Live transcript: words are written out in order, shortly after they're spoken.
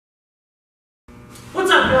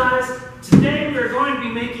guys, today we are going to be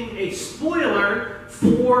making a spoiler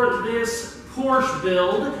for this Porsche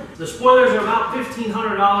build. The spoilers are about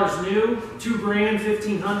 $1,500 new, $2,000,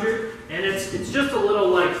 $1,500, and it's just a little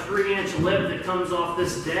like 3-inch lip that comes off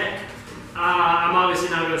this deck. I'm obviously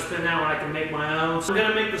not going to spend that when I can make my own. So I'm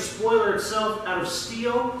going to make the spoiler itself out of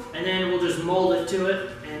steel, and then we'll just mold it to it,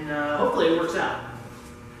 and hopefully it works out.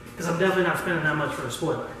 Because I'm definitely not spending that much for a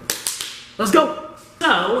spoiler. Let's go!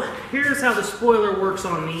 So, here's how the spoiler works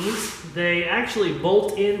on these. They actually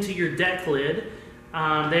bolt into your deck lid.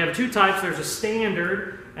 They have two types. There's a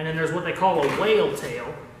standard, and then there's what they call a whale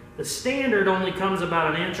tail. The standard only comes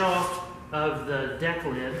about 1 inch off of the deck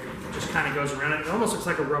lid. It just kind of goes around it. It almost looks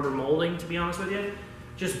like a rubber molding, to be honest with you.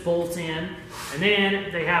 Just bolts in. And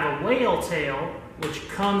then they have a whale tail, which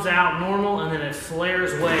comes out normal, and then it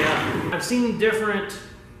flares way up. I've seen different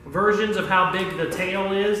versions of how big the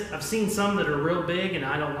tail is. I've seen some that are real big, and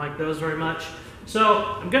I don't like those very much.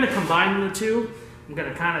 So I'm going to combine the two. I'm going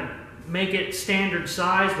to kind of make it standard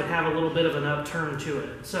size, but have a little bit of an upturn to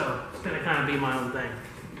it. So it's going to kind of be my own thing.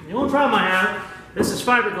 The only problem I have, this is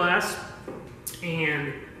fiberglass,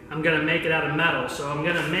 and I'm going to make it out of metal. So I'm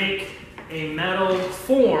going to make a metal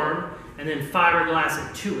form and then fiberglass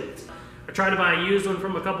it to it. I tried to buy a used one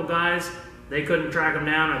from a couple guys. They couldn't track them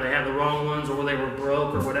down, or they had the wrong ones, or they were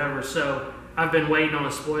broke or whatever. So I've been waiting on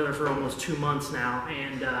a spoiler for almost 2 months now,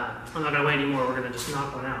 and I'm not going to wait anymore. We're going to just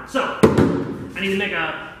knock one out. So I need to make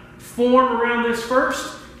a form around this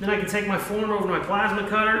first. Then I can take my form over to my plasma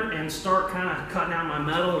cutter and start kind of cutting out my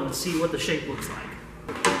metal and see what the shape looks like.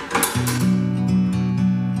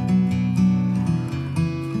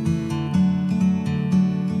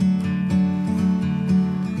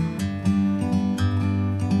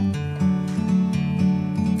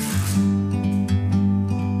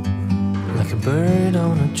 Like a bird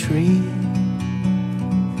on a tree,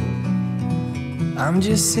 I'm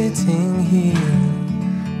just sitting here.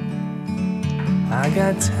 I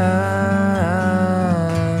got time,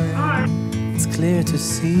 it's clear to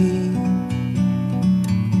see.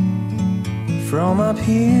 From up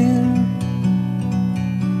here,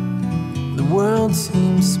 the world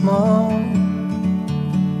seems small.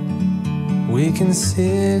 We can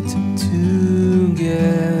sit together.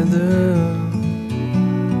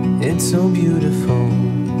 It's so beautiful,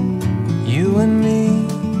 you and me.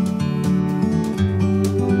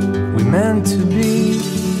 We meant to be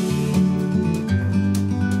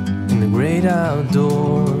in the great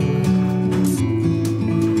outdoors,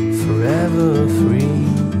 forever free.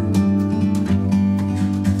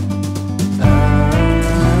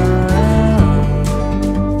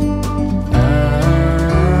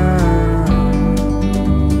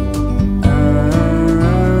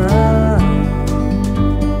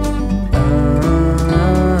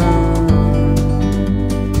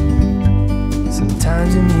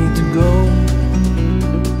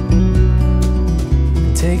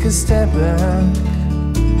 Take a step back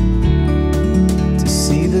to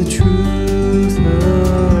see the truth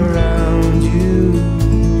around you.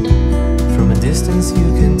 From a distance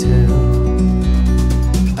you can tell.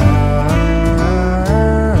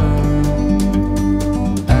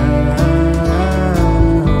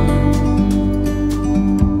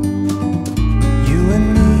 You and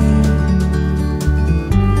me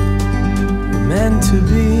were meant to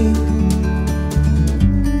be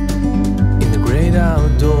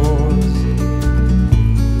outdoors,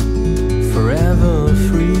 forever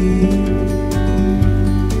free.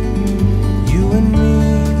 You and me,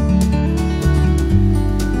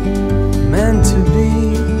 meant to be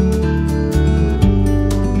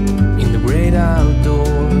in the great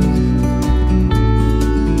outdoors,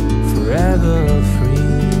 forever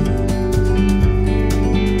free.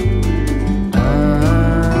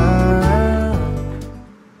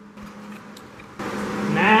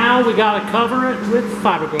 Now we gotta cover it with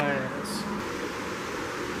fiberglass.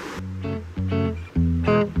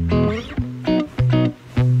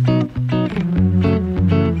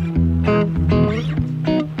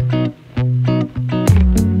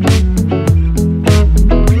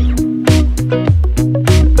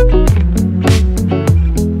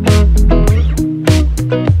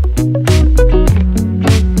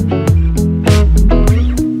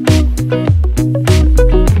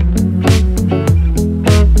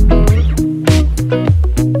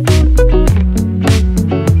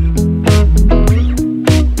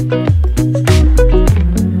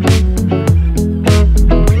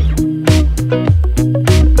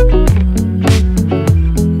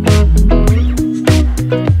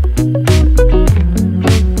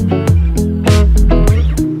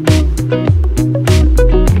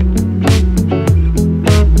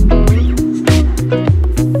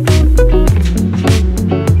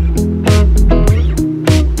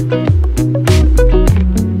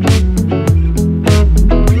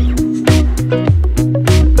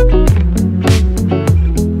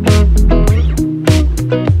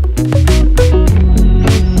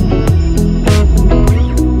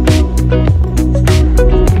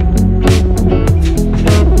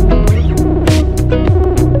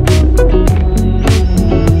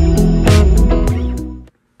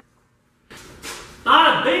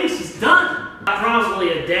 my base is done.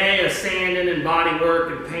 Probably a day of sanding and body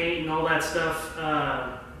work and paint and all that stuff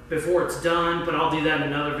before it's done, but I'll do that in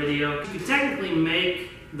another video. You can technically make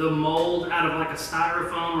the mold out of like a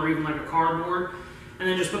styrofoam or even like a cardboard, and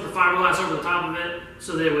then just put the fiberglass over the top of it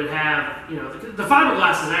so that it would have, you know, the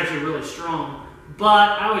fiberglass is actually really strong,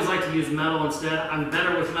 but I always like to use metal instead. I'm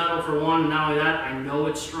better with metal for one, and not only that, I know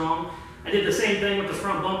it's strong. I did the same thing with the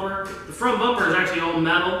front bumper. The front bumper is actually all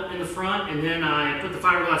metal in the front, and then I put the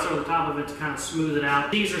fiberglass over the top of it to kind of smooth it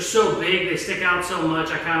out. These are so big, they stick out so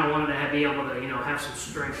much, I kind of wanted to be able to, you know, have some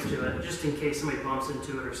strength to it, just in case somebody bumps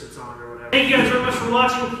into it or sits on it or whatever. Thank you guys very much for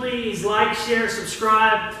watching. Please like, share,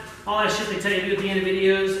 subscribe, all that shit they tell you to do at the end of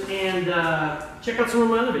videos, and check out some of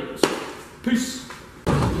my other videos. Peace.